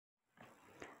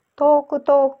トーク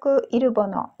トークイルボ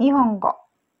の日本語。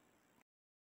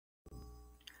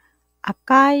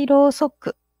赤いろうそ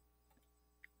く、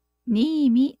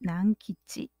新美南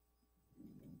吉。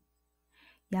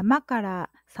山から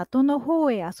里の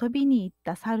方へ遊びに行っ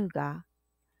た猿が、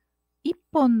一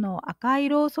本の赤い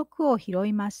ろうそくを拾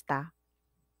いました。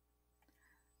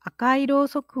赤いろう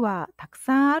そくはたく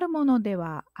さんあるもので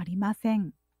はありません。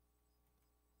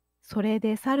それ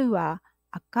で猿は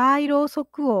赤いろうそ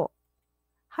くを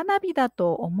花火だ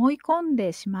と思い込ん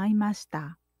でしまいまし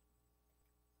た。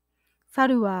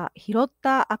猿は拾っ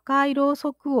た赤いろう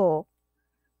そくを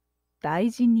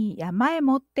大事に山へ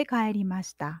持って帰りま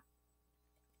した。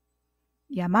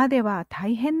山では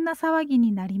大変な騒ぎ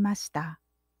になりました。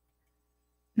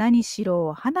何し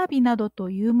ろ花火などと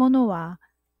いうものは、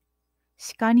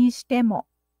鹿にしても、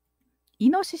イ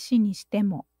ノシシにして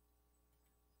も、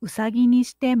ウサギに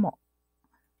しても、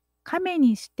亀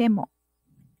にしても、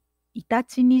イタ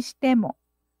チにしても、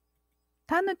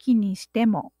タヌキにして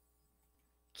も、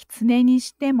キツネに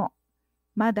しても、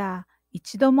まだ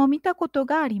一度も見たこと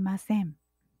がありません。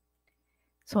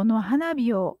その花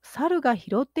火を猿が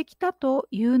拾ってきたと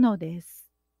いうので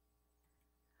す。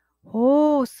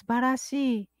ほう、素晴ら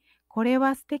しい。これ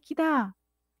は素敵だ。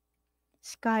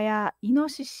鹿やイノ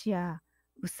シシや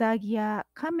ウサギや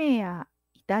カメや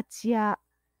イタチや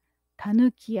タ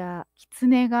ヌキやキツ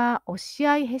ネが押し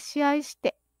合いへし合いし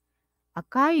て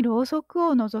赤いろうそく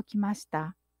を覗きまし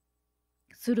た。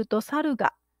すると猿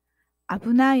が、危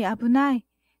ない危ない。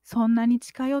そんなに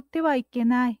近寄ってはいけ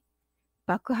ない。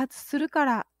爆発するか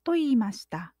らと言いまし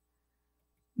た。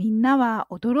みんなは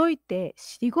驚いて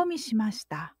尻込みしまし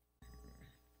た。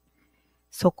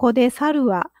そこで猿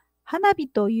は、花火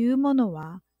というもの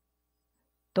は、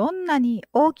どんなに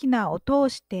大きな音を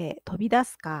して飛び出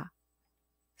すか、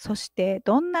そして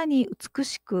どんなに美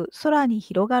しく空に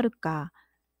広がるか、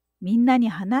みんなに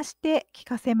話して聞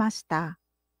かせました。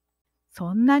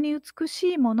そんなに美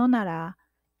しいものなら、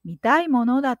見たいも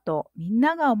のだとみん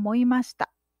なが思いまし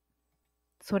た。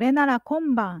それなら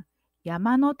今晩、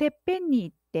山のてっぺんに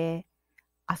行って、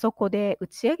あそこで打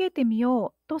ち上げてみ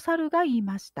ようと猿が言い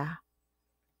ました。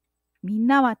みん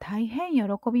なは大変喜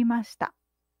びました。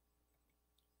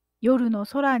夜の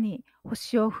空に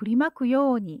星を振りまく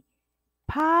ように、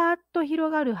パーッと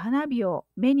広がる花火を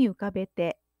目に浮かべ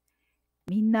て、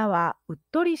みんなはうっ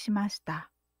とりしました。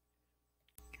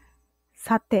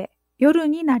さて、夜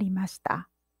になりました。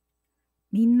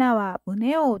みんなは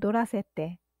胸を躍らせ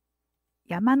て、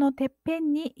山のてっぺ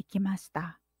んに行きまし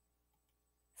た。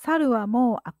猿は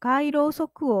もう赤いろうそ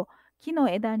くを木の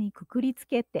枝にくくりつ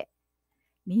けて、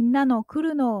みんなの来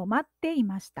るのを待ってい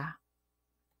ました。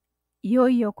いよ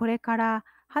いよこれから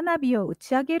花火を打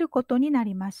ち上げることにな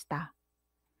りました。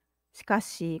しか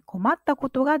し困ったこ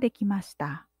とができまし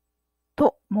た。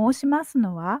と申します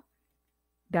のは、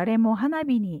誰も花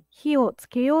火に火をつ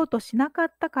けようとしなか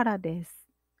ったからです。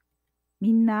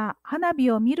みんな花火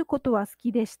を見ることは好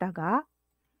きでしたが、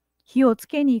火をつ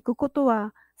けに行くこと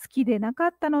は好きでなか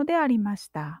ったのでありまし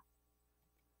た。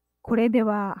これで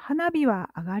は花火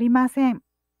は上がりません。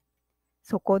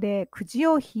そこでくじ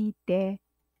を引いて、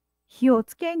火を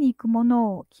つけに行くも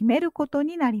のを決めること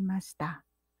になりました。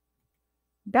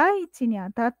第一に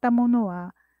当たったもの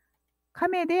は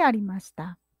亀でありまし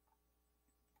た。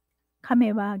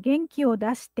亀は元気を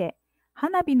出して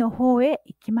花火の方へ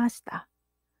行きました。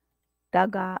だ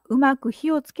がうまく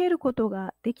火をつけること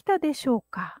ができたでしょう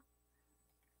か。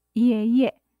いえい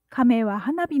え、亀は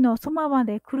花火のそばま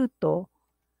で来ると、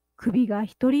首が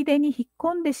一人でに引っ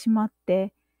込んでしまっ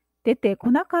て出て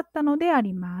こなかったのであ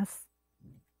ります。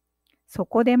そ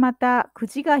こでまたく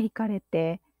じが引かれ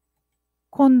て、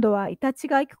今度はイタチ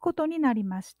が行くことになり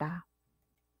ました。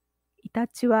イタ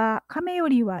チは亀よ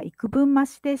りは幾分増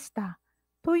しでした。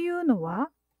というのは、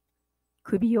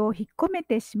首を引っ込め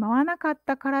てしまわなかっ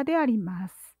たからでありま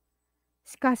す。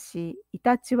しかし、イ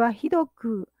タチはひど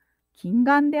く近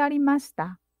眼でありまし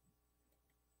た。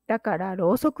だから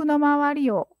ろうそくの周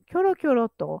りをキョロキョロ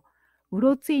とう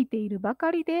ろついているばか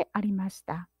りでありまし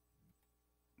た。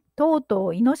とうと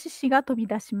うイノシシが飛び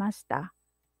出しました。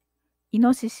イ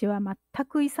ノシシは全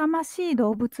く勇ましい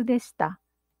動物でした。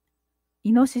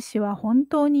イノシシは本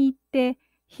当に行って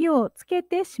火をつけ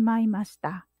てしまいまし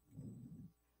た。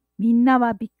みんな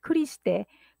はびっくりして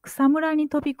草むらに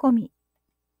飛び込み、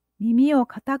耳を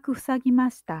固く塞ぎ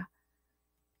ました。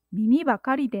耳ば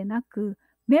かりでなく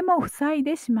目も塞い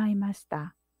でしまいまし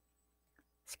た。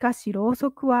しかしろう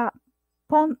そくは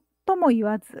ポンとも言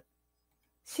わず、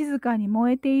静かに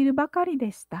燃えているばかり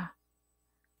でした。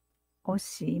お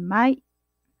しまい。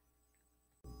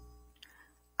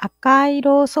赤い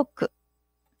ろうそく、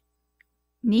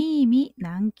新美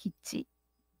南吉。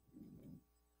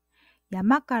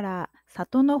山から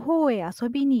里の方へ遊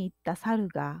びに行った猿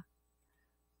が、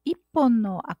一本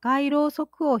の赤いろうそ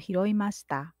くを拾いまし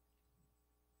た。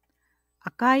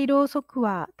赤いろうそく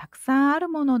はたくさんある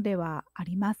ものではあ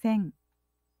りません。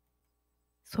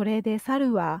それで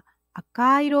猿は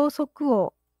赤いろうそく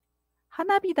を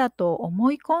花火だと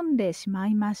思い込んでしま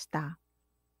いました。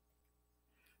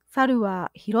猿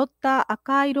は拾った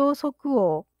赤いろうそく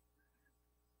を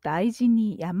大事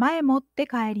に山へ持って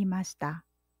帰りました。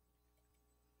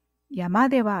山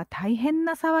では大変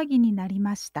な騒ぎになり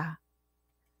ました。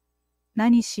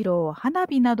何しろ花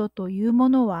火などというも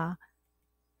のは、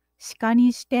鹿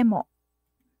にしても、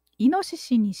イノシ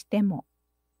シにしても、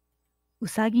ウ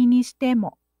サギにして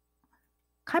も、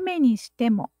亀にして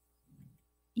も、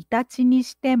イタチに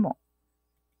しても、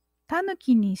タヌ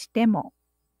キにしても、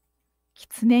キ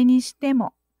ツネにして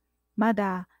も、ま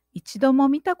だ一度も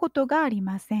見たことがあり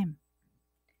ません。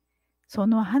そ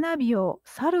の花火を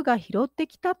猿が拾って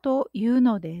きたという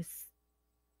のです。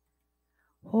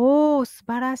おー、素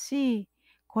晴らしい。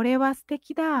これは素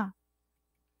敵だ。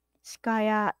鹿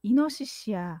やイノシ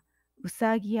シやウ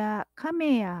サギや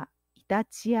亀やイタ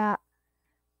チや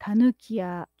タヌキ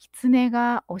やキツネ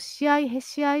が押し合いへ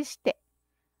し合いして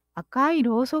赤い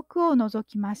ろうそくを覗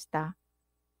きました。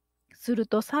する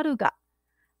と猿が、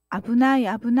危ない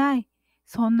危ない、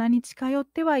そんなに近寄っ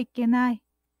てはいけない。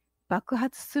爆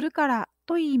発するから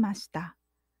と言いました。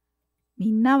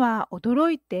みんなは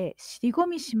驚いて尻込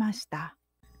みしました。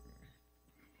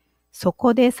そ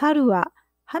こで猿は、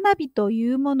花火と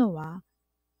いうものは、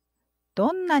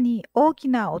どんなに大き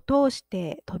な音をし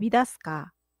て飛び出す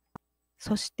か、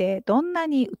そしてどんな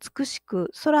に美し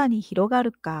く空に広が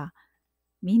るか、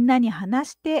みんなに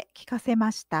話して聞かせ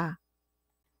ました。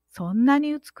そんな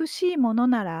に美しいもの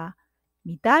なら、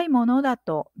見たいものだ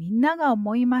とみんなが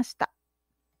思いました。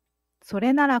そ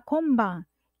れなら今晩、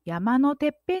山のて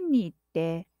っぺんに行っ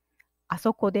て、あ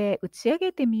そこで打ち上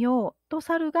げてみようと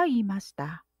猿が言いまし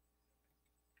た。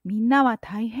みんなは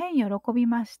大変喜び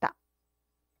ました。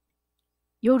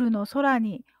夜の空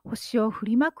に星を振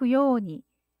りまくように、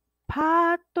パ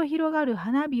ーッと広がる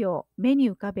花火を目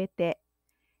に浮かべて、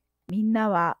みんな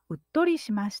はうっとり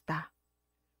しました。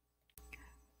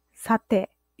さ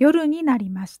て、夜になり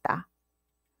ました。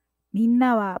みん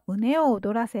なは胸を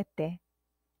躍らせて、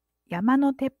山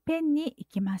のてっぺんに行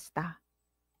きました。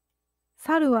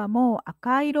猿はもう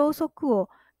赤いろうそくを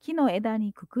木の枝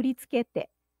にくくりつけて、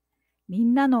み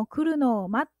んなの来るのを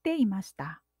待っていまし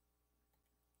た。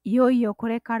いよいよこ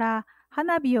れから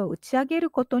花火を打ち上げる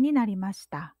ことになりまし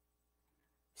た。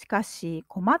しかし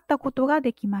困ったことが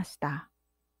できました。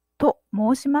と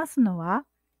申しますのは、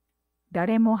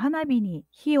誰も花火に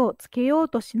火をつけよう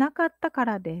としなかったか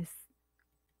らです。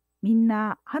みん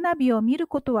な花火を見る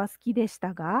ことは好きでし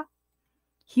たが、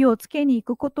火をつけに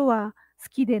行くことは好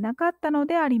きでなかったの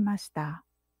でありました。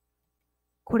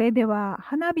これでは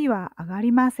花火は上が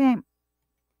りません。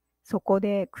そこ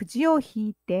でくじを引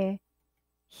いて、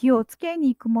火をつけ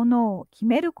に行くものを決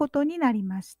めることになり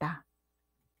ました。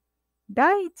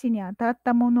第一に当たっ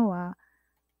たものは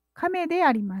亀で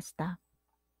ありました。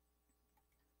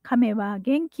亀は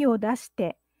元気を出し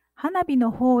て花火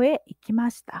の方へ行きま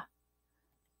した。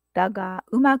だが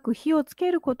うまく火をつ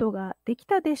けることができ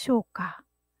たでしょうか。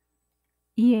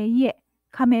いえいえ、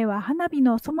亀は花火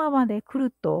のそばまで来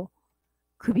ると、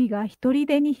首が一人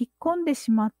でに引っ込んで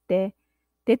しまって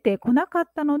出てこなかっ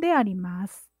たのでありま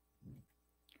す。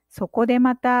そこで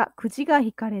またくじが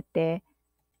引かれて、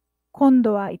今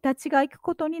度はイタチが行く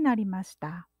ことになりまし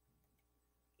た。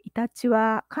イタチ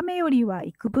は亀よりは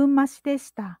幾分増しで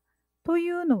した。とい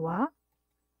うのは、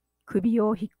首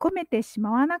を引っ込めてし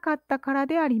まわなかったから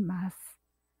であります。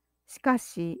しか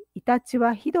し、イタチ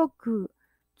はひどく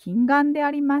近眼で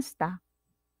ありました。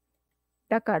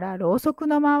だからろうそく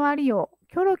の周りを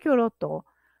キョロキョロと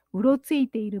うろつい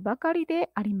ているばかりで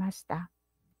ありました。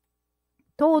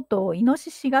とうとうイノ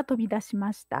シシが飛び出し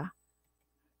ました。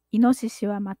イノシシ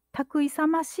は全く勇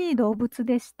ましい動物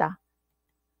でした。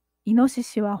イノシ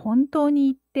シは本当に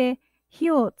行って火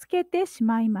をつけてし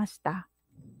まいました。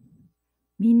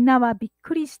みんなはびっ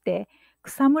くりして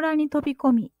草むらに飛び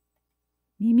込み、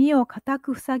耳を固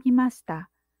く塞ぎました。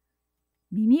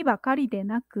耳ばかりで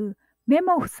なく目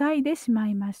も塞いでしま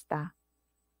いました。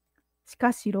し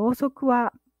かしろうそく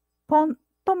はポン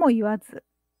とも言わず、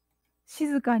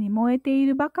静かに燃えてい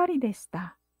るばかりでし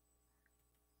た。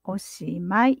おし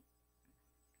まい。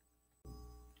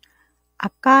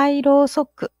赤いろうそ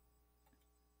く、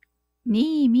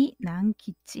新美南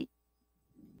吉。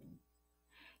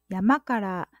山か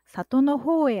ら里の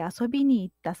方へ遊びに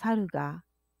行った猿が、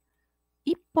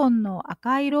一本の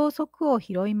赤いろうそくを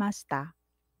拾いました。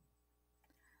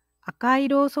赤い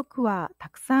ろうそくはた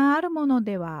くさんあるもの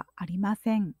ではありま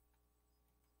せん。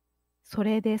そ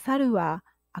れで猿は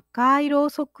赤いろう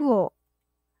そくを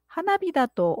花火だ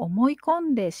と思い込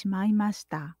んでしまいまし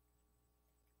た。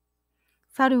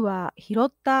猿は拾っ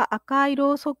た赤い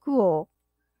ろうそくを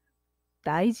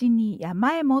大事に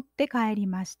山へ持って帰り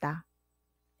ました。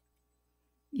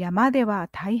山では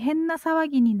大変な騒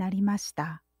ぎになりまし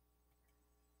た。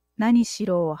何し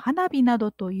ろ花火な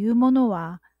どというもの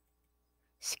は、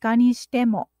鹿にして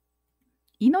も、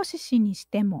イノシシにし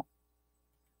ても、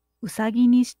ウサギ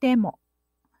にしても、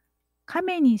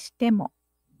亀にしても、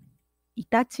イ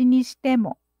タチにして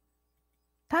も、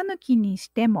タヌキにし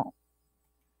ても、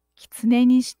キツネ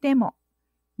にしても、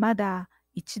まだ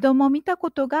一度も見たこ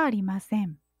とがありませ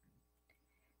ん。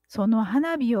その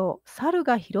花火を猿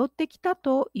が拾ってきた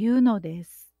というので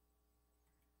す。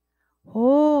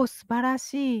ほう、素晴ら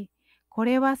しい。こ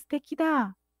れは素敵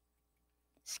だ。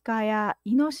鹿や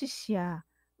イノシシや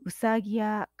ウサギ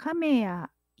や亀や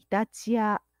イタチ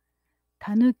や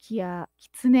タヌキやキ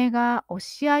ツネが押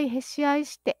し合いへし合い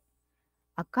して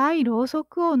赤いろうそ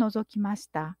くを覗きまし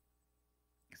た。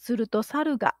すると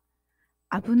猿が、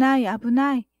危ない危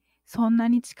ない、そんな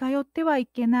に近寄ってはい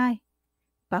けない。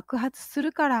爆発す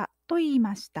るからと言い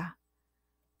ました。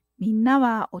みんな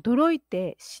は驚い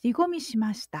て尻込みし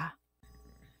ました。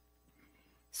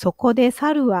そこで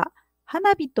猿は、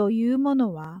花火というも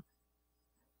のは、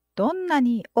どんな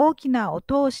に大きな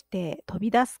音をして飛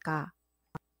び出すか、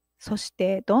そし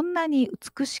てどんなに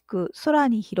美しく空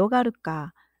に広がる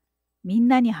か、みん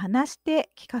なに話して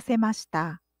聞かせまし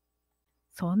た。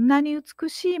そんなに美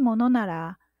しいものな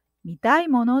ら、見たい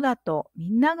ものだとみ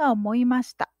んなが思いま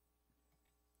した。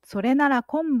それなら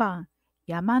今晩、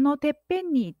山のてっぺ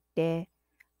んに行って、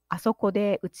あそこ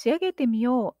で打ち上げてみ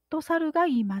ようと猿が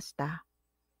言いました。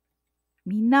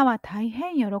みんなは大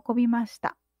変喜びまし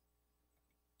た。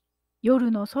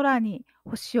夜の空に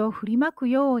星を振りまく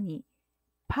ように、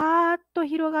パーッと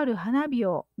広がる花火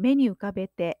を目に浮かべ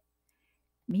て、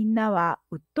みんなは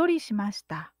うっとりしまし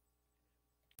た。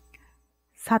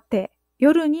さて、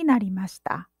夜になりまし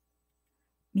た。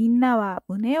みんなは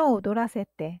胸を躍らせ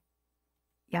て、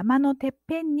山のてっ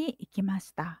ぺんに行きま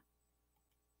した。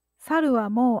猿は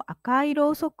もう赤いろ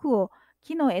うそくを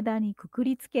木の枝にくく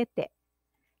りつけて、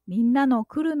みんなの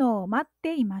来るのを待っ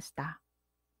ていました。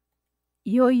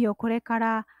いよいよこれか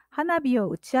ら花火を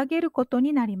打ち上げること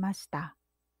になりました。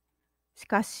し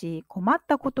かし困っ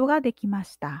たことができま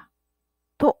した。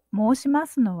と申しま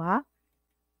すのは、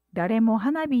誰も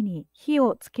花火に火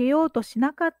をつけようとし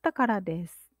なかったからで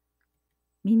す。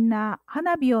みんな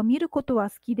花火を見ることは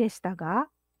好きでしたが、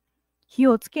火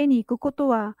をつけに行くこと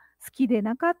は好きで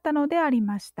なかったのであり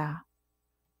ました。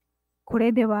こ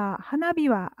れでは花火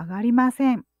は上がりま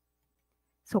せん。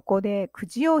そこでく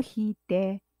じを引い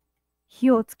て、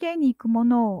火をつけに行くも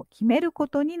のを決めるこ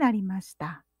とになりまし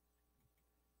た。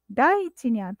第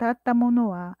一に当たったもの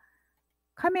は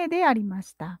亀でありま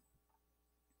した。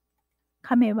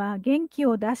亀は元気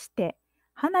を出して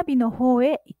花火の方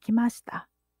へ行きました。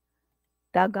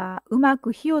だがうま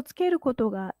く火をつけること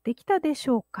ができたでし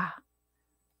ょうか。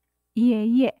いえ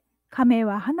いえ、亀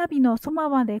は花火のそば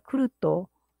まで来ると、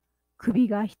首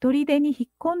が一人でに引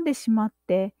っ込んでしまっ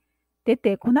て出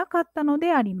てこなかったの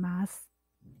であります。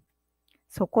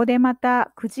そこでま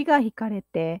たくじが引かれ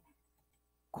て、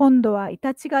今度はイ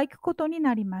タチが行くことに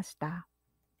なりました。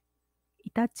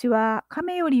イタチは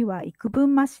亀よりは幾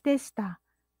分増しでした。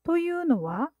というの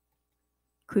は、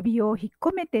首を引っ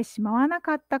込めてしまわな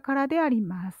かったからであり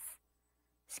ます。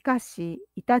しかし、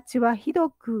イタチはひど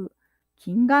く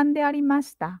近眼でありま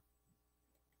した。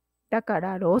だか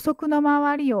らろうそくの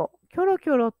周りをキョロ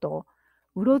キョロと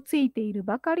うろついている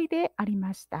ばかりであり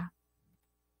ました。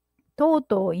とう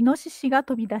とうイノシシが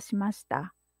飛び出しまし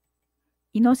た。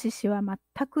イノシシは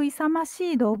全く勇ま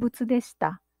しい動物でし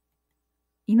た。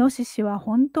イノシシは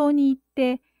本当に行っ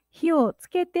て火をつ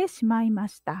けてしまいま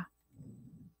した。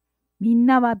みん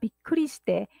なはびっくりし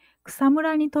て草む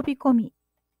らに飛び込み、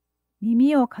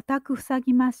耳を固く塞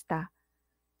ぎました。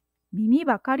耳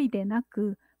ばかりでな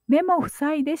く目も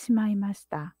塞いでしまいまし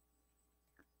た。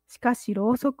しかしろ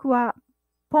うそくは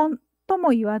ポンとも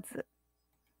言わず、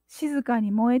静か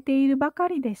に燃えているばか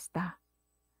りでした。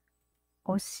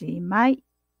おしまい。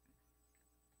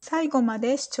最後ま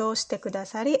で視聴してくだ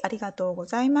さりありがとうご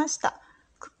ざいました。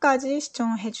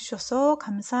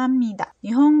끝까지시청해주셔서감사합니다。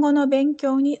日本語の勉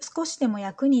強に少しでも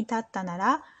役に立ったな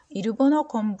ら、일본어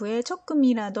공부에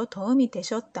조금이라도 도움이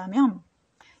되셨다면,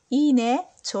いいね、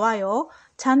좋아요,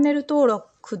 채널登録,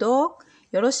 구독,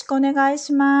 よろしくお願い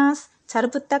します。잘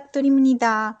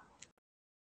부탁드립니다。